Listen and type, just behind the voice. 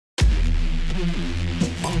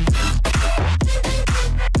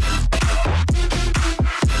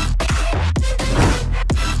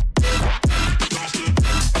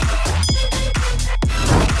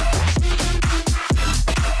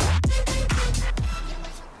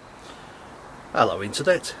Hello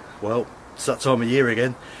internet. Well, it's that time of year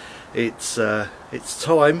again. It's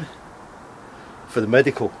time for the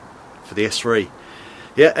medical for the S3.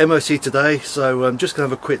 Yeah, MOT today, so I'm just going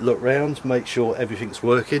to have a quick look round, make sure everything's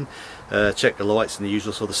working, check the lights and the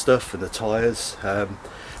usual sort of stuff, and the tyres.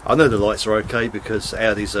 I know the lights are okay because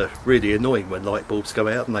Audis are really annoying when light bulbs go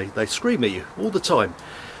out and they scream at you all the time.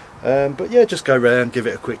 But yeah, just go around, give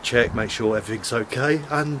it a quick check, make sure everything's okay,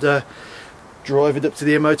 and drive it up to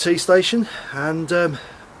the MOT station and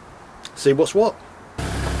see what's what.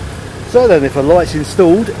 So then, if a light's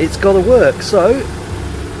installed, it's got to work. So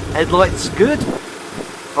headlights good,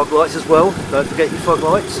 fog lights as well, don't forget your fog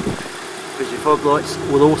lights, because your fog lights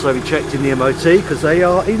will also be checked in the MOT because they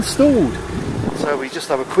are installed. So we just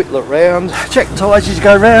have a quick look round, check tyres as you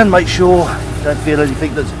go round, make sure you don't feel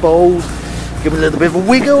anything that's bold, give it a little bit of a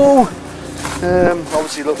wiggle,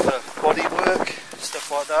 obviously look for body work,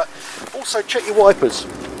 stuff like that. Also check your wipers,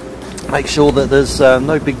 make sure that there's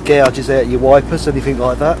no big gouges out of your wipers, anything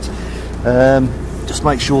like that. Just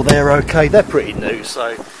make sure they're okay. They're pretty new,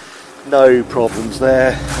 so no problems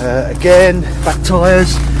there. Again, back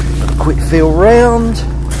tyres, a quick feel round.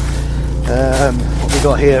 What we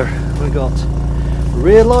got here, we got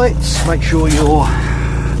rear lights, make sure your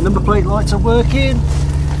number plate lights are working.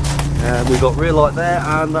 We've got rear light there,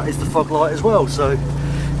 and that is the fog light as well, so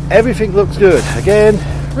everything looks good. Again,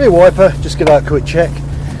 rear wiper, just give that a quick check,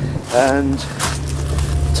 and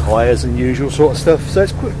tyres and usual sort of stuff. So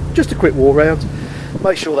it's just a quick walk round,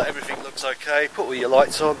 make sure that everything looks okay, put all your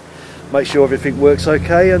lights on, make sure everything works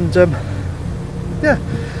okay, and yeah,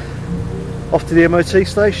 off to the MOT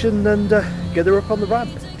station and get her up on the ramp.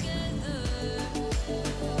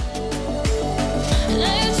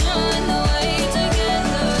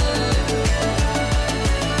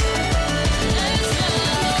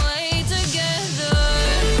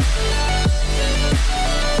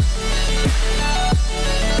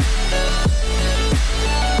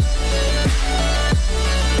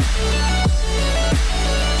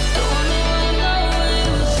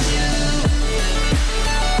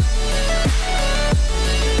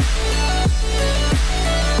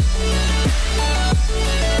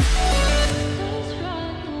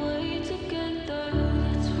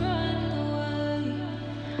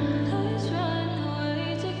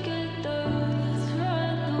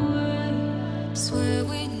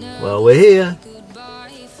 Well, we're here.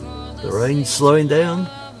 The rain's slowing down.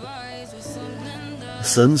 The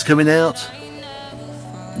sun's coming out.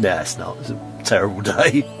 Nah, it's not. It's a terrible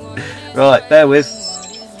day. Right, bear with.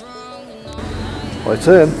 My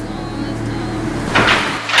turn.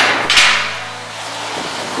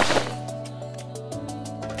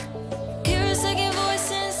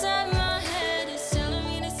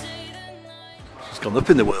 She's gone up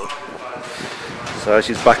in the world. So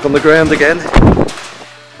she's back on the ground again.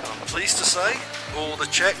 Pleased to say all the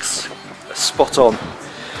checks are spot on.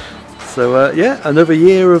 So yeah, another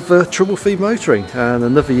year of trouble-free motoring, and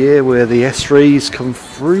another year where the S3s come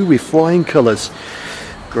through with flying colours.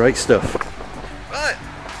 Great stuff. Right,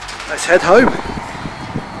 let's head home.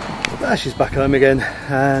 She's back home again,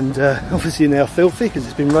 and obviously now filthy because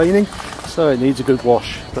it's been raining, so it needs a good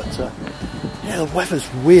wash. But yeah, the weather's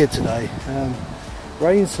weird today.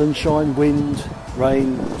 Rain, sunshine, wind,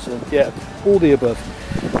 rain, so yeah, all the above.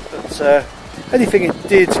 But anything it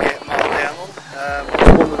did get marked down on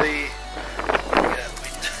was one of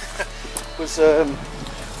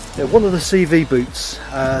the one of the CV boots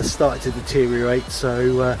started to deteriorate.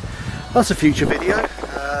 So that's a future video.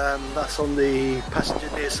 That's on the passenger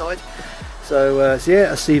near side. So, so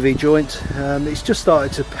yeah, a CV joint. It's just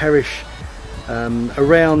started to perish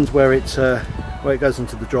around where it goes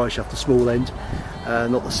into the dry shaft, the small end,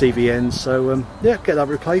 not the CV end. So yeah, get that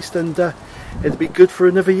replaced, and it'll be good for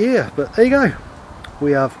another year. But there you go,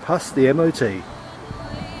 we have passed the MOT.